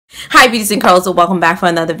Hi beauties and curls, welcome back for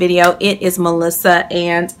another video. It is Melissa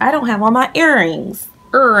and I don't have on my earrings.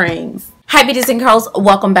 Hi beauties and curls,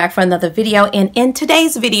 welcome back for another video, and in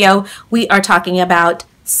today's video we are talking about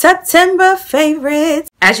September favorites.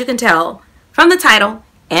 As you can tell from the title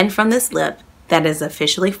and from this lip, that is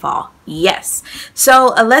officially fall. Yes. So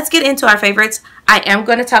let's get into our favorites. I am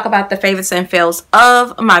going to talk about the favorites and fails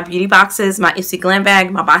of my beauty boxes, my Ipsy glam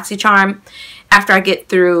bag, my boxcharm, after I get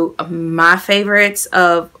through my favorites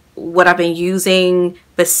of what I've been using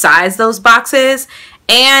besides those boxes.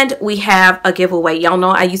 And we have a giveaway. Y'all know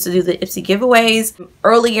I used to do the Ipsy giveaways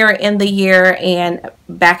earlier in the year and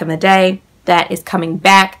back in the day. That is coming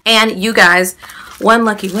back, and you guys, one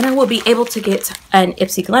lucky winner will be able to get an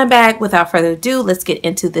Ipsy glam bag. Without further ado, let's get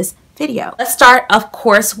into this video. Let's start, of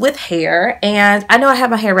course, with hair. And I know I have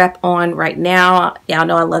my hair wrap on right now. Y'all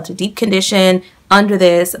know I love to deep condition under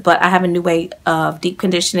this, but I have a new way of deep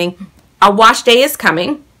conditioning. A wash day is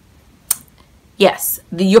coming. Yes,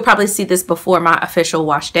 you'll probably see this before my official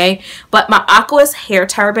wash day, but my Aqua's hair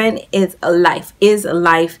turban is life, is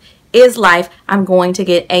life. I'm going to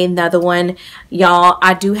get another one, y'all.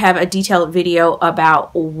 I do have a detailed video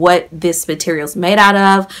about what this material is made out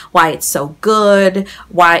of, why it's so good,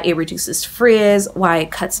 why it reduces frizz, why it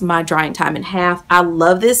cuts my drying time in half. I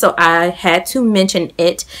love this, so I had to mention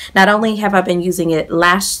it. Not only have I been using it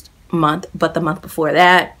last month, but the month before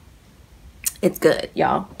that. It's good,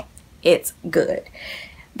 y'all. It's good.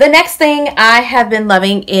 The next thing I have been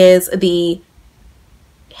loving is the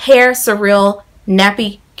Hair Surreal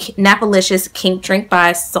Napalicious Kink Drink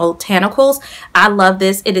by Soultanicals. I love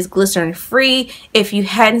this. It is glycerin free. If you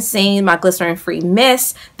hadn't seen my glycerin free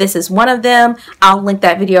mist, this is one of them. I'll link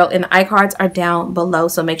that video, and the iCards are down below,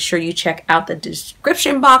 so make sure you check out the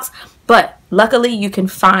description box. But luckily you can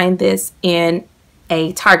find this in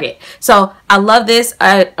a Target, so I love this, or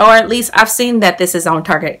at least I've seen that this is on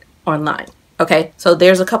Target online. Okay, so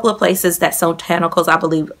there's a couple of places that Soultanicals, I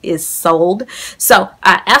believe, is sold. So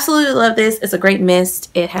I absolutely love this. It's a great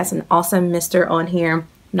mist. It has an awesome mister on here. I'm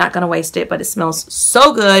not gonna waste it, but it smells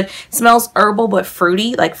so good. It smells herbal but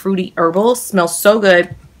fruity, like fruity herbal. Smells so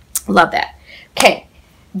good. Love that. Okay,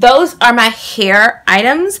 those are my hair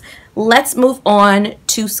items. Let's move on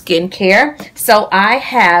to skincare. So I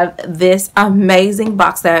have this amazing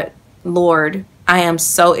box that, Lord, I am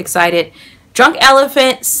so excited. Drunk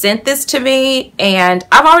Elephant sent this to me, and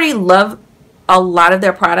I've already loved a lot of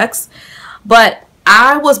their products, but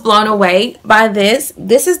I was blown away by this.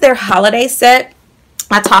 This is their holiday set.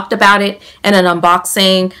 I talked about it in an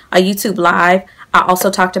unboxing, a YouTube live. I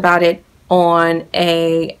also talked about it on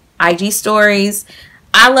a IG stories.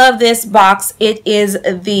 I love this box. It is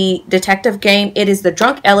the detective game. It is the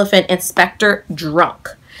Drunk Elephant Inspector Drunk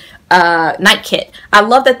night kit. I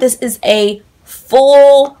love that this is a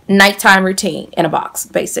full nighttime routine in a box,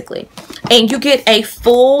 basically, and you get a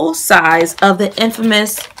full size of the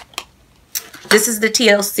infamous, this is the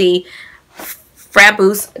TLC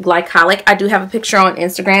Fraboost Glycolic. I do have a picture on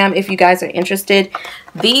Instagram if you guys are interested.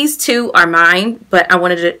 These two are mine, but I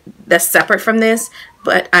wanted to, that's separate from this,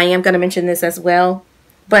 but I am going to mention this as well.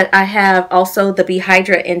 But I have also the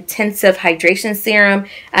Behydra Intensive Hydration Serum.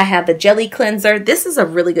 I have the Jelly Cleanser. This is a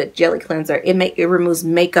really good jelly cleanser. It removes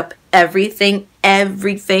makeup, everything, and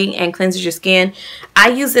cleanses your skin.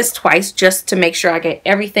 I use this twice just to make sure I get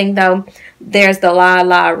everything, though. There's the La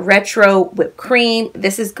La Retro Whipped Cream.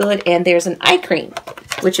 This is good. And there's an eye cream,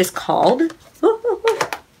 which is called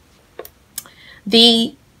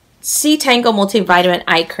the C-Tango Multivitamin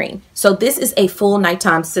Eye Cream. So this is a full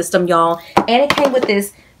nighttime system, y'all, and it came with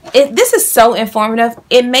this. This is so informative.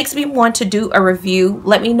 It makes me want to do a review.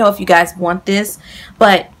 Let me know if you guys want this,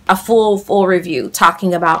 but a full review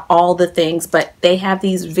talking about all the things. But they have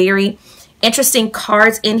these very interesting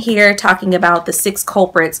cards in here talking about the 6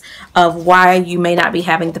 culprits of why you may not be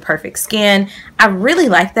having the perfect skin. I really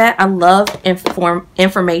like that. I love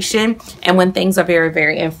information, and when things are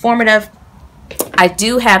very informative. I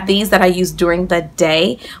do have these that I use during the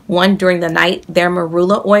day, one during the night. They're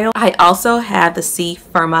marula oil. I also have the C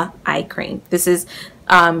Firma eye cream. This is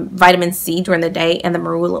vitamin C during the day, and the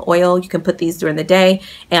marula oil, you can put these during the day,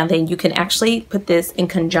 and then you can actually put this in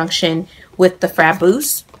conjunction with the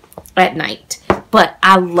Fraboost at night. But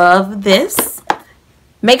I love this.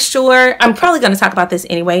 Make sure, I'm probably going to talk about this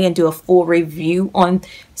anyway and do a full review on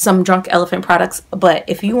some Drunk Elephant products, but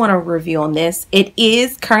if you want a review on this, it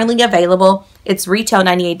is currently available. It's retail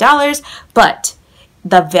 $98, but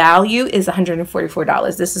the value is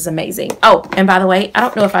 $144. This is amazing. Oh, and by the way, I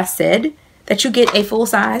don't know if I said that you get a full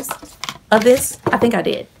size of this. I think I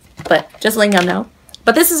did, but just letting y'all know.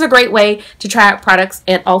 But this is a great way to try out products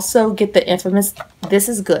and also get the infamous, this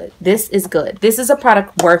is good. This is good. This is a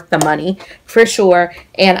product worth the money for sure.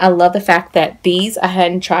 And I love the fact that these, I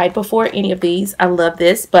hadn't tried before, any of these. I love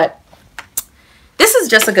this, but this is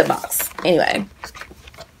just a good box. Anyway,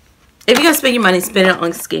 if you're going to spend your money, spend it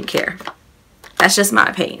on skincare. That's just my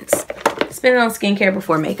opinions. Spend it on skincare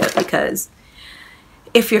before makeup, because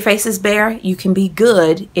if your face is bare, you can be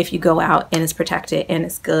good if you go out and it's protected and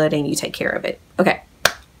it's good and you take care of it. Okay.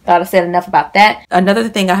 Thought I said enough about that. Another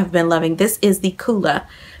thing I have been loving, this is the Coola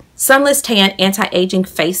Sunless Tan Anti-Aging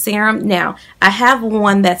Face Serum. Now, I have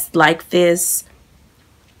one that's like this.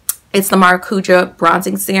 It's the Maracuja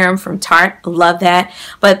Bronzing Serum from Tarte. Love that.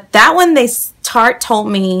 But that one, Tarte told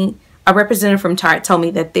me, a representative from Tarte told me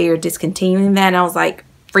that they are discontinuing that. And I was like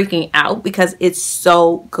freaking out because it's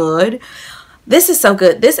so good. This is so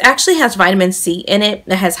good. This actually has vitamin C in it.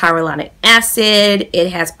 It has hyaluronic acid.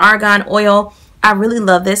 It has argan oil. I really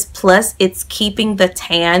love this. Plus, it's keeping the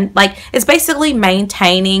tan. Like, it's basically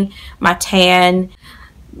maintaining my tan.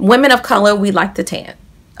 Women of color, we like the tan.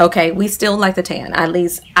 Okay, we still like the tan. At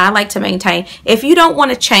least I like to maintain. If you don't want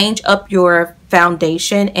to change up your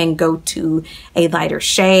foundation and go to a lighter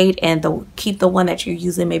shade and keep the one that you're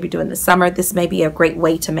using maybe during the summer, this may be a great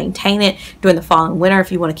way to maintain it during the fall and winter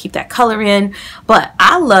if you want to keep that color in. But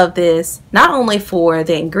I love this not only for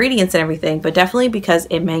the ingredients and everything, but definitely because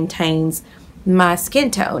it maintains my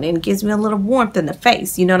skin tone and gives me a little warmth in the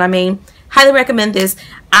face. You know what I mean? Highly recommend this.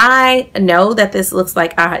 I know that this looks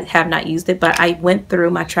like I have not used it, but I went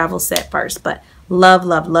through my travel set first. But love,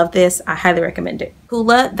 love, love this. I highly recommend it.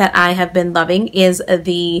 Coola that I have been loving is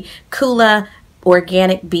the Coola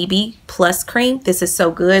Organic BB Plus Cream. This is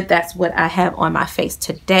so good. That's what I have on my face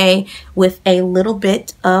today, with a little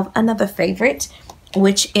bit of another favorite,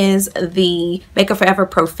 which is the Makeup Forever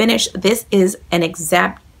Pro Finish. This is an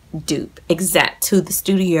exact dupe to the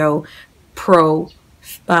Studio Pro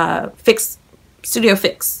Studio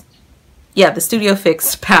Fix. Yeah, the Studio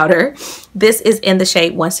Fix powder. This is in the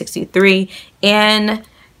shade 163, and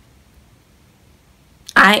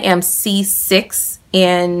I am C6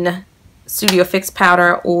 in Studio Fix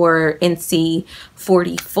powder, or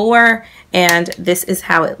NC44, and this is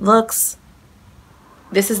how it looks.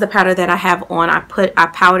 This is the powder that I have on. I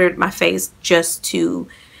powdered my face just to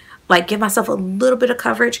like give myself a little bit of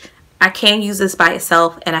coverage. I can use this by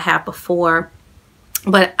itself, and I have before,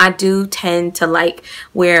 but I do tend to like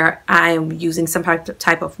where I'm using some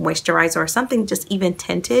type of moisturizer or something just even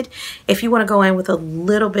tinted. If you want to go in with a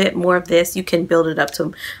little bit more of this, you can build it up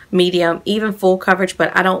to medium, even full coverage,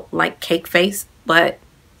 but I don't like cake face. But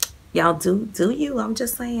y'all do you, I'm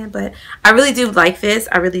just saying. But I really do like this.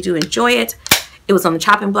 I really do enjoy it. It was on the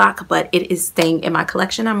chopping block, but it is staying in my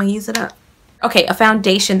collection. I'm gonna use it up. Okay, a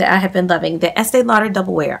foundation that I have been loving, the Estee Lauder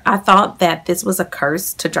Double Wear. I thought that this was a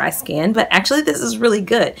curse to dry skin, but actually this is really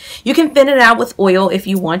good. You can thin it out with oil if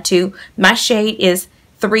you want to. My shade is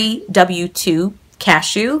 3W2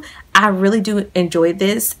 Cashew. I really do enjoy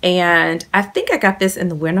this, and I think I got this in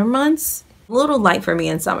the winter months. A little light for me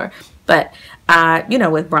in summer, but you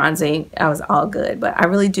know, with bronzing, I was all good. But I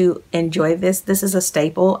really do enjoy this. This is a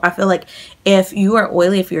staple. I feel like if you are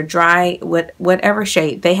oily, if you're dry, whatever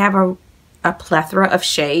shade, they have a plethora of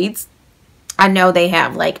shades. I know they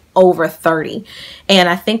have like over 30, and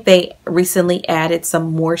I think they recently added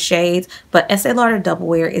some more shades, but Estee Lauder Double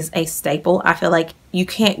Wear is a staple. I feel like you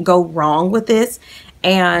can't go wrong with this,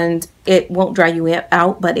 and it won't dry you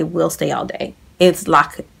out, but it will stay all day. It's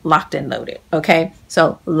locked and loaded. Okay,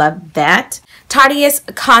 so love that. Tarte's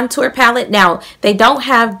contour palette. Now, they don't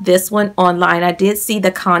have this one online. I did see the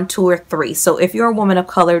Contour 3. So if you're a woman of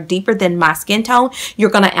color deeper than my skin tone, you're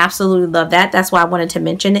going to absolutely love that. That's why I wanted to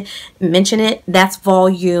mention it. That's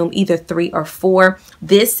volume either 3 or 4.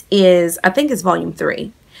 This is, I think it's volume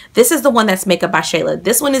 3. This is the one that's Makeup by Shayla.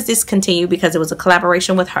 This one is discontinued because it was a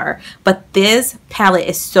collaboration with her. But this palette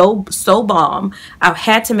is so bomb. I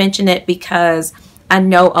had to mention it because I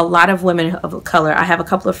know a lot of women of color. I have a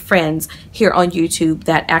couple of friends here on YouTube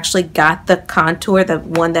that actually got the contour, the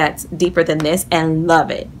one that's deeper than this, and love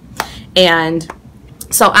it. And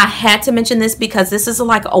so I had to mention this because this is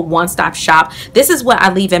like a one-stop shop. This is what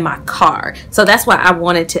I leave in my car. So that's why I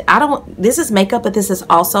wanted to, this is makeup, but this is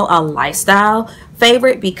also a lifestyle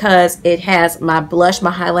favorite because it has my blush,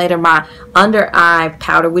 my highlighter, my under eye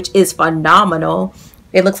powder, which is phenomenal.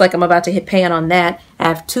 It looks like I'm about to hit pan on that. I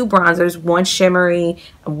have 2 bronzers, 1 shimmery,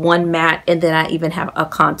 1 matte, and then I even have a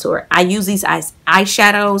contour. I use these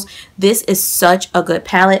eyeshadows. This is such a good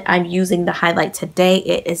palette. I'm using the highlight today.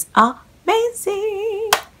 It is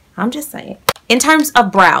amazing. I'm just saying. In terms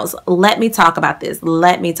of brows, let me talk about this.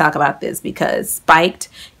 Let me talk about this because Spiked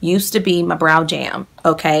used to be my brow jam,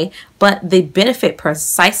 okay? But they benefit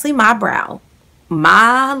precisely my brow.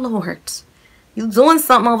 My Lord. You doing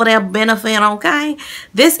something over there, benefit, okay?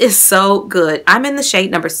 This is so good. I'm in the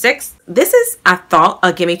shade number 6. This is, I thought,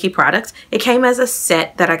 a gimmicky product. It came as a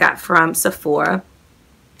set that I got from Sephora.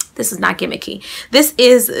 This is not gimmicky. This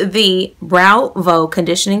is the Browvo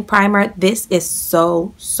conditioning primer. This is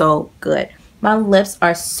so, so good. My lips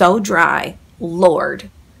are so dry.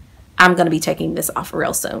 Lord, I'm going to be taking this off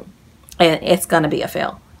real soon. And it's going to be a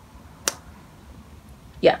fail.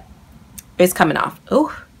 Yeah, it's coming off.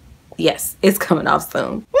 Oh, yes, it's coming off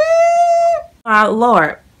soon. My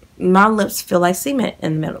Lord, my lips feel like cement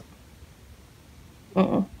in the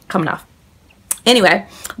middle. Coming off. Anyway,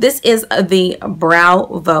 this is the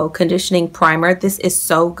Browvo conditioning primer. This is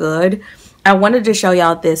so good. I wanted to show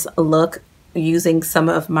y'all this look using some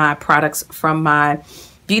of my products from my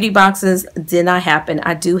beauty boxes. Did not happen.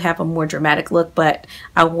 I do have a more dramatic look, but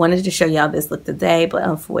I wanted to show y'all this look today, but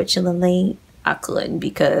unfortunately I couldn't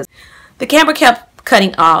because the camera kept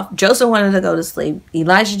cutting off. Joseph wanted to go to sleep.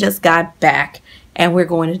 Elijah just got back and we're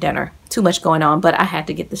going to dinner. Too much going on, but I had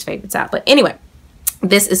to get this favorites out. But anyway,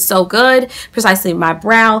 this is so good. Precisely my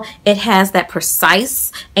brow. It has that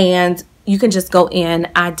precise and you can just go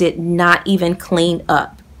in. I did not even clean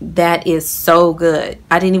up. That is so good.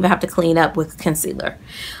 I didn't even have to clean up with concealer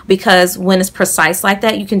because when it's precise like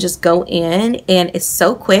that, you can just go in and it's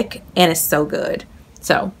so quick and it's so good.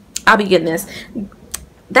 So I'll be getting this.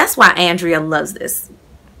 That's why Andrea loves this.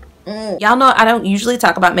 Y'all know I don't usually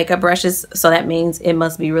talk about makeup brushes, so that means it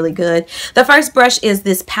must be really good. The first brush is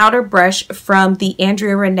this powder brush from the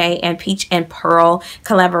Andrea Renee and Peach and Pearl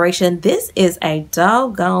collaboration. This is a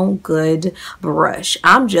doggone good brush.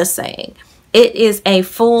 I'm just saying. It is a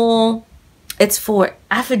full, it's for,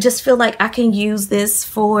 I just feel like I can use this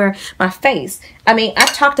for my face. I mean,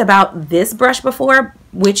 I've talked about this brush before,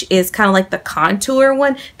 which is kind of like the contour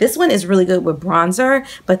one. This one is really good with bronzer,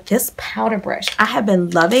 but this powder brush I have been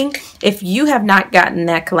loving. If you have not gotten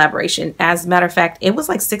that collaboration, as a matter of fact, it was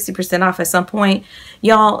like 60% off at some point.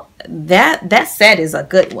 Y'all, that set is a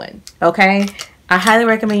good one, okay? I highly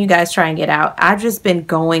recommend you guys try and get out. I've just been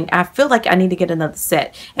going, I feel like I need to get another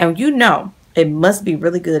set. And you know, it must be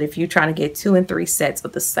really good if you're trying to get 2 and 3 sets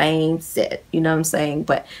of the same set. You know what I'm saying?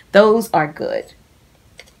 But those are good.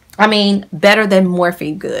 I mean, better than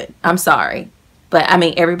Morphe good. I'm sorry. But I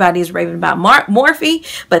mean, everybody's raving about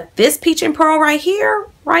Morphe. But this Peach and Pearl right here,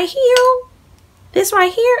 this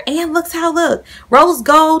right here, and looks how it look. Rose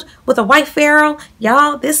gold with a white ferrule.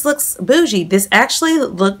 Y'all, this looks bougie. This actually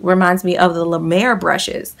reminds me of the Alamar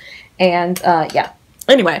brushes. And yeah,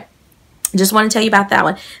 anyway. Just want to tell you about that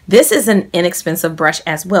one. This is an inexpensive brush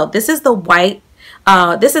as well. This is the white,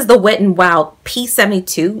 this is the Wet n Wild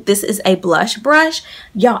P72. This is a blush brush.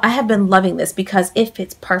 Y'all, I have been loving this because it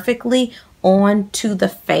fits perfectly onto the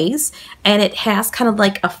face and it has kind of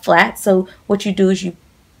like a flat. So what you do is you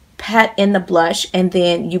pat in the blush and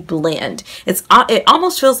then you blend. It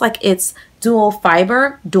almost feels like it's dual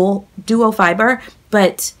fiber,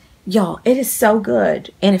 but y'all, it is so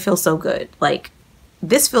good and it feels so good. Like,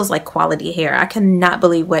 this feels like quality hair. I cannot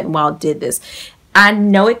believe Wet n Wild did this. I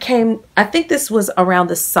know it came, I think this was around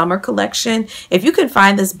the summer collection. If you can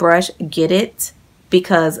find this brush, get it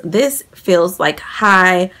because this feels like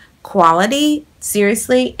high quality,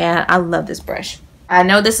 seriously, and I love this brush. I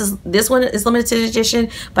know this one is limited edition,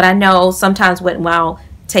 but I know sometimes Wet n Wild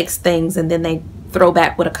takes things and then they throw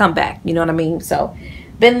back with a comeback. You know what I mean? So,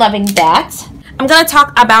 been loving that. I'm going to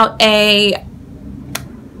talk about a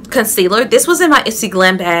concealer. This was in my Ipsy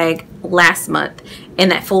Glam bag last month in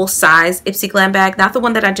that full size Ipsy Glam bag, not the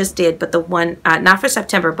one that I just did, but the one not for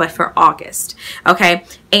September but for August. Okay,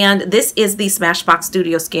 and this is the Smashbox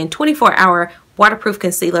Studio Skin 24-hour waterproof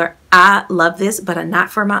concealer. I love this, but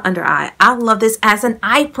not for my under eye. I love this as an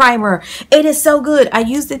eye primer. It is so good. I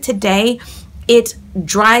used it today. It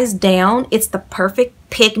dries down. It's the perfect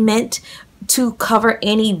pigment to cover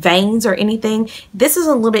any veins or anything. This is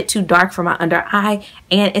a little bit too dark for my under eye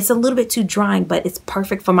and it's a little bit too drying, but it's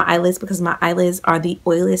perfect for my eyelids because my eyelids are the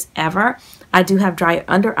oiliest ever. I do have dry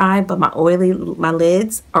under eye, but my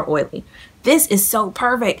lids are oily. This is so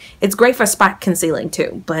perfect. It's great for spot concealing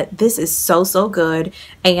too, but this is so, so good.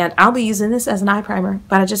 And I'll be using this as an eye primer,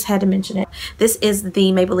 but I just had to mention it. This is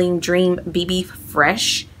the Maybelline Dream BB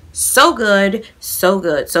Fresh. So good, so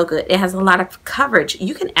good, so good. It has a lot of coverage.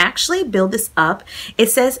 You can actually build this up. It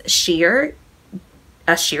says sheer,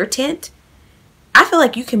 a sheer tint. I feel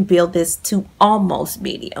like you can build this to almost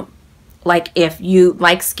medium. Like if you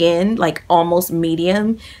like skin, like almost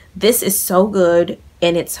medium, This is so good,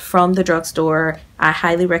 and it's from the drugstore. I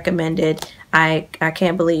highly recommend it. I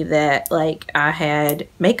can't believe that like I had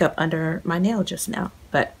makeup under my nail just now,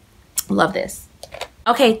 but love this.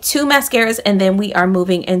 Okay, 2 mascaras, and then we are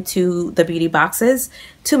moving into the beauty boxes.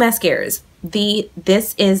 2 mascaras.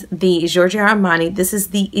 This is the Giorgio Armani. This is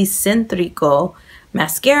the Eccentrico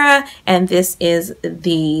mascara, and this is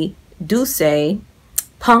the Dulce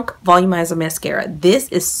Punk Volumizer mascara. This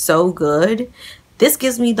is so good. This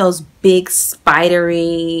gives me those big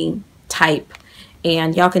spidery type,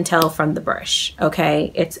 and y'all can tell from the brush.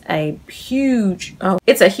 Okay, it's a huge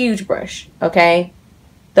brush. Okay,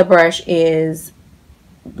 the brush is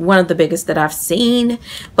one of the biggest that I've seen,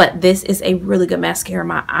 but this is a really good mascara.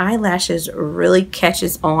 My eyelashes really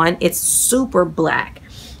catches on. It's super black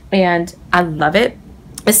and I love it.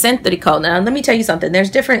 Eccentrico. Now let me tell you something. There's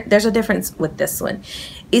a difference with this one.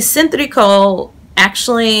 Eccentrico,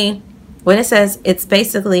 actually, when it says, it's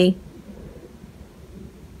basically,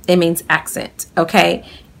 it means accent. Okay,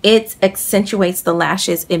 it accentuates the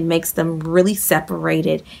lashes. It makes them really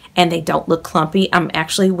separated and they don't look clumpy. I'm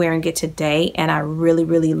actually wearing it today and I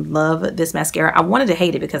really love this mascara. I wanted to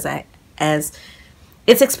hate it because it's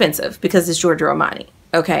expensive because it's Giorgio Armani.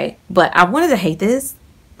 Okay, but I wanted to hate this.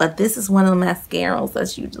 But this is one of the mascaras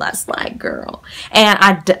that you just like, girl.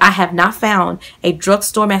 And I have not found a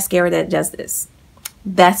drugstore mascara that does this.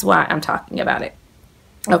 That's why I'm talking about it.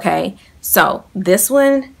 Okay, so this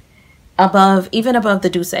one, even above the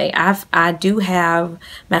Dulce, I do have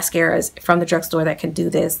mascaras from the drugstore that can do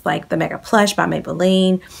this, like the Mega Plush by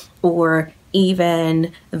Maybelline, or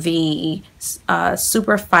even the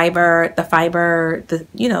Super Fiber, the fiber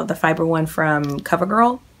one from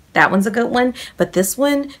CoverGirl. That one's a good one, but this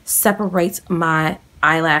one separates my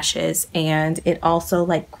eyelashes and it also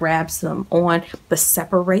like grabs them on but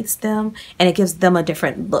separates them and it gives them a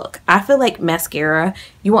different look. I feel like mascara,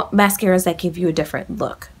 you want mascaras that give you a different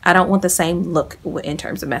look. I don't want the same look in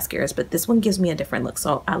terms of mascaras, but this one gives me a different look,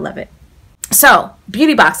 so I love it. So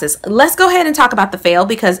beauty boxes, let's go ahead and talk about the fail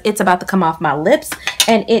because it's about to come off my lips,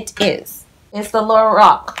 and it's the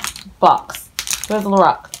Lorac box. Where's the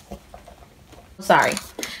Lorac? Sorry.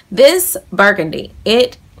 This burgundy,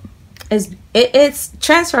 it's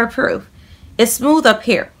transfer proof. It's smooth up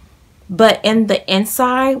here, but in the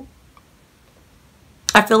inside,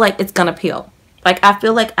 I feel like it's gonna peel. Like I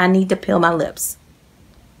feel like I need to peel my lips.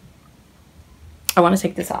 I want to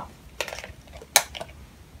take this off.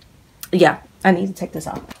 Yeah, I need to take this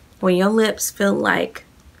off. When your lips feel like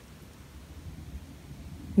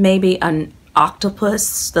maybe an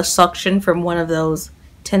octopus, the suction from one of those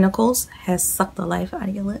tentacles has sucked the life out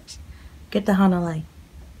of your lips, get the hanalei.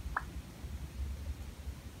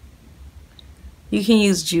 You can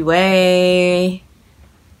use Jouer,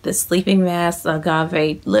 the Sleeping Mask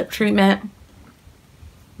Agave lip treatment.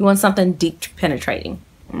 You want something deep penetrating.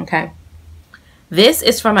 Okay, this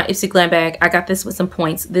is from my Ipsy Glam bag. I got this with some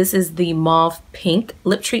points. This is the mauve pink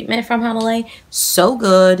lip treatment from hanalei. So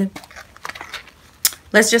good.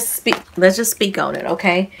 Let's just speak on it.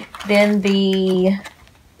 Okay, then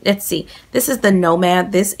let's see. This is the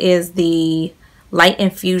Nomad. This is the light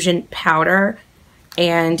infusion powder.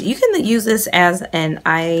 And you can use this as an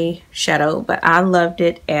eyeshadow, but I loved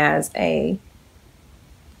it as a,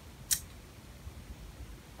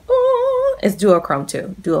 it's duochrome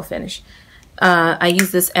too, dual finish. I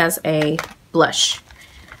use this as a blush.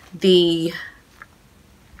 The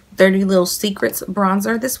Dirty Little Secrets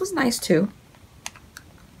bronzer. This was nice too.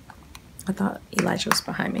 I thought Elijah was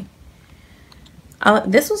behind me.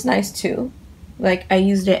 This was nice too. Like I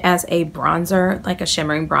used it as a bronzer, like a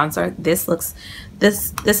shimmering bronzer. This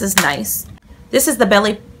is nice. This is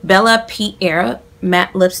the Bella Pierre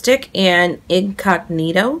matte lipstick in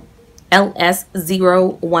Incognito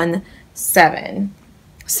LS017.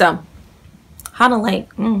 So hanalei,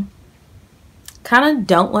 kind of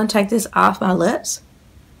don't want to take this off my lips,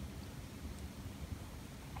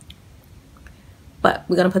 but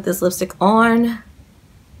we're gonna put this lipstick on.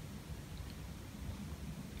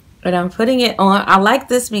 And I'm putting it on. I like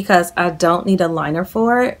this because I don't need a liner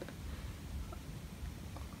for it.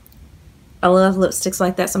 I love lipsticks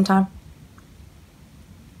like that sometimes.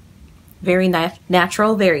 Very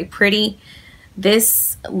natural, very pretty.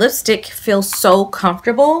 This lipstick feels so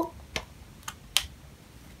comfortable.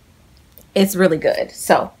 It's really good.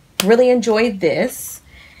 So, really enjoyed this.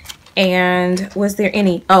 And was there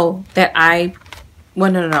any, well,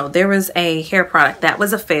 no, there was a hair product that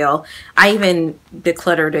was a fail. I even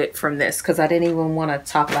decluttered it from this because I didn't even want to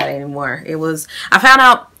talk about it anymore. I found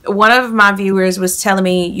out one of my viewers was telling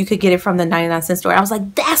me you could get it from the 99-cent store. I was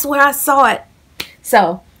like, that's where I saw it.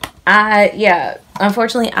 So Yeah,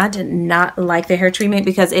 unfortunately I did not like the hair treatment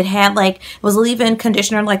because it had like, it was leave-in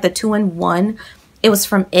conditioner, like the 2-in-1. It was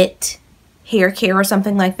from Hair Care or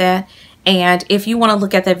something like that. And if you want to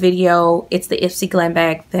look at that video, it's the Ipsy Glam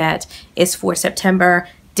Bag that is for September.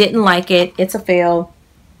 Didn't like it. It's a fail.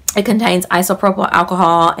 It contains isopropyl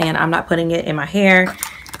alcohol, and I'm not putting it in my hair.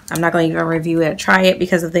 I'm not going to even review it, try it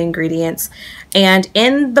because of the ingredients. And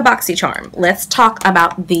in the boxycharm, let's talk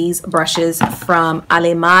about these brushes from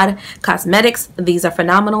Alamar Cosmetics. These are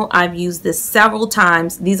phenomenal. I've used this several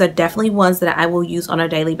times. These are definitely ones that I will use on a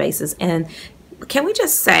daily basis. And can we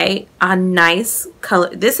just say, a nice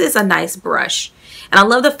color. This is a nice brush. And I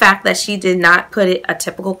love the fact that she did not put it a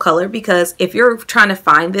typical color, because if you're trying to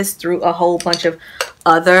find this through a whole bunch of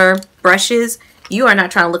other brushes, you are not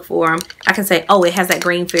trying to look for them. I can say, oh, it has that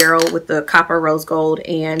green ferrule with the copper rose gold,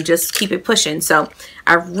 and just keep it pushing. So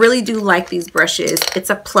I really do like these brushes. It's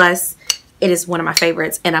a plus. It is one of my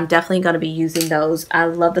favorites, and I'm definitely going to be using those. I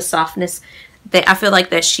love the softness. I feel like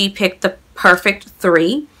that she picked the perfect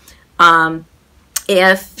 3.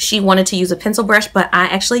 If she wanted to use a pencil brush, but I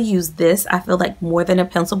actually use this, I feel like, more than a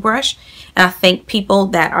pencil brush. And I think people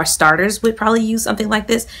that are starters would probably use something like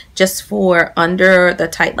this just for under the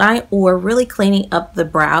tight line or really cleaning up the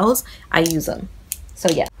brows. I use them. So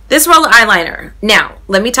yeah, this roller eyeliner. Now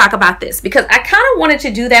let me talk about this, because I kind of wanted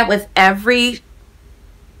to do that with every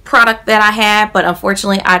product that I had, but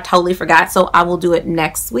unfortunately I totally forgot. So I will do it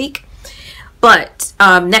next week. But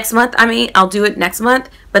next month, I'll do it next month.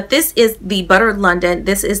 But this is the Butter London.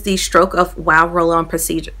 This is the Stroke of Wow Roll-On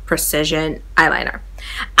Precision Eyeliner.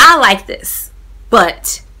 I like this,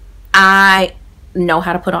 but I know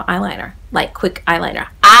how to put on eyeliner, like quick eyeliner.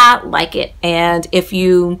 I like it. And if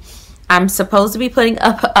I'm supposed to be putting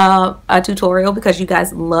up a tutorial because you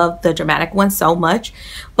guys love the dramatic one so much.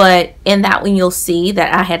 But in that one, you'll see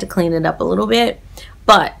that I had to clean it up a little bit.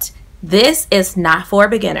 But this is not for a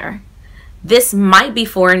beginner. This might be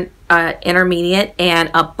for an intermediate and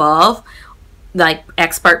above, like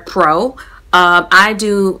expert pro. I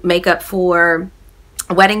do makeup for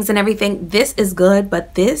weddings and everything. This is good,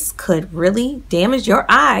 but this could really damage your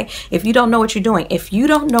eye if you don't know what you're doing. If you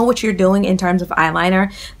don't know what you're doing in terms of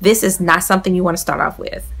eyeliner, this is not something you want to start off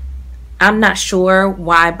with. I'm not sure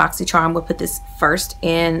why BoxyCharm would put this first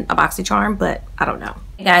in a BoxyCharm, but I don't know.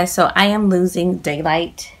 Hey guys, so I am losing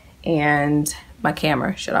daylight and my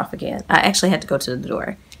camera shut off again. I actually had to go to the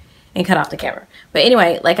door and cut off the camera. But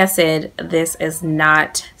anyway, like I said, this is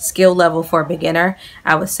not skill level for a beginner.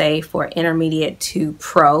 I would say for intermediate to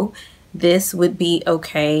pro, this would be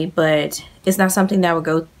okay, but it's not something that I would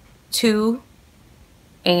go to,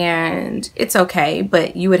 and it's okay,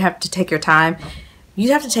 but you would have to take your time.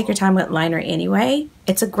 You'd have to take your time with liner anyway.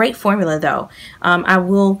 It's a great formula though. I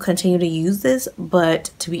will continue to use this,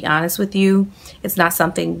 but to be honest with you, it's not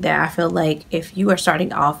something that I feel like if you are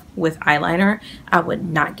starting off with eyeliner, I would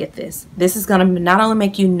not get this. This is gonna not only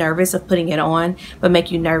make you nervous of putting it on, but make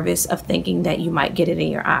you nervous of thinking that you might get it in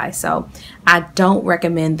your eye. So I don't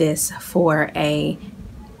recommend this for a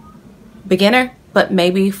beginner, but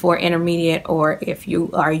maybe for intermediate, or if you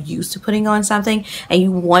are used to putting on something and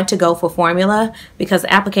you want to go for formula, because the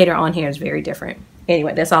applicator on here is very different.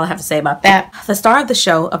 Anyway, that's all I have to say about that. The star of the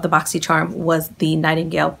show of the BoxyCharm was the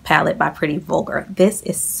Nightingale palette by Pretty Vulgar. This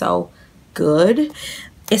is so good.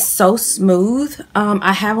 It's so smooth.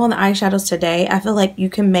 I have on the eyeshadows today. I feel like you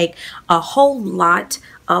can make a whole lot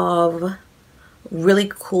of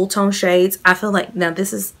really cool tone shades. I feel like, now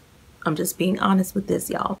this is, I'm just being honest with this,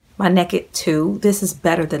 y'all. My Naked 2, this is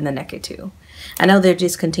better than the Naked 2. I know they're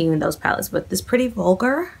discontinuing those palettes, but this Pretty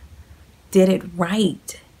Vulgar did it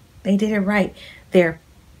right. They did it right. They're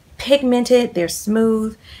pigmented, they're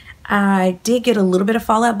smooth. I did get a little bit of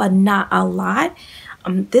fallout, but not a lot.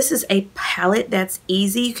 This is a palette that's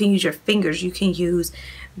easy. You can use your fingers, you can use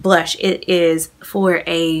blush. It is for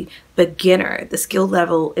a beginner. The skill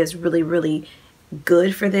level is really, really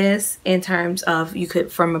good for this in terms of you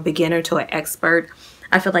could, from a beginner to an expert.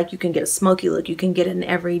 I feel like you can get a smoky look, you can get an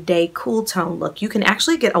everyday cool tone look, you can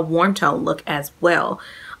actually get a warm tone look as well,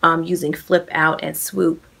 using Flip Out and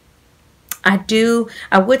Swoop. I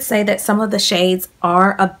would say that some of the shades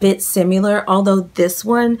are a bit similar, although this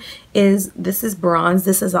is bronze,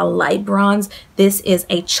 this is a light bronze, this is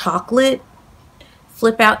a chocolate.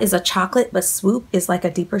 Flip Out is a chocolate, but Swoop is like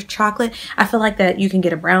a deeper chocolate. I feel like that you can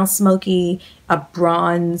get a brown smoky, a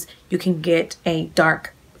bronze, you can get a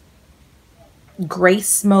dark gray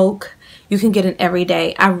smoke, you can get an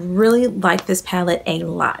everyday. I really like this palette a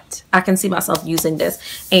lot. I can see myself using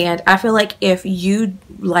this, and I feel like if you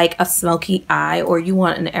like a smoky eye or you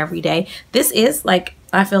want an everyday, this is like,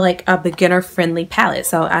 I feel like a beginner friendly palette.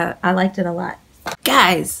 So I liked it a lot.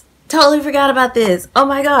 Guys, Totally forgot about this. Oh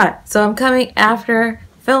my god. So I'm coming after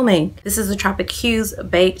filming. This is the Tropic Hues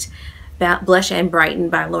Baked Blush and Brighten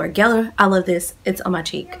by Gellar. I love this. It's on my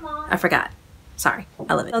cheek. I forgot. Sorry.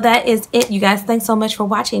 I love it. So that is it, you guys. Thanks so much for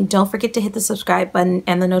watching. Don't forget to hit the subscribe button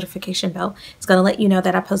and the notification bell. It's going to let you know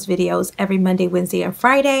that I post videos every Monday, Wednesday, and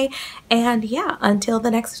Friday. And yeah, until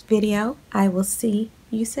the next video, I will see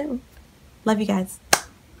you soon. Love you guys.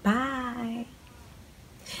 Bye.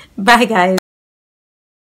 Bye, guys.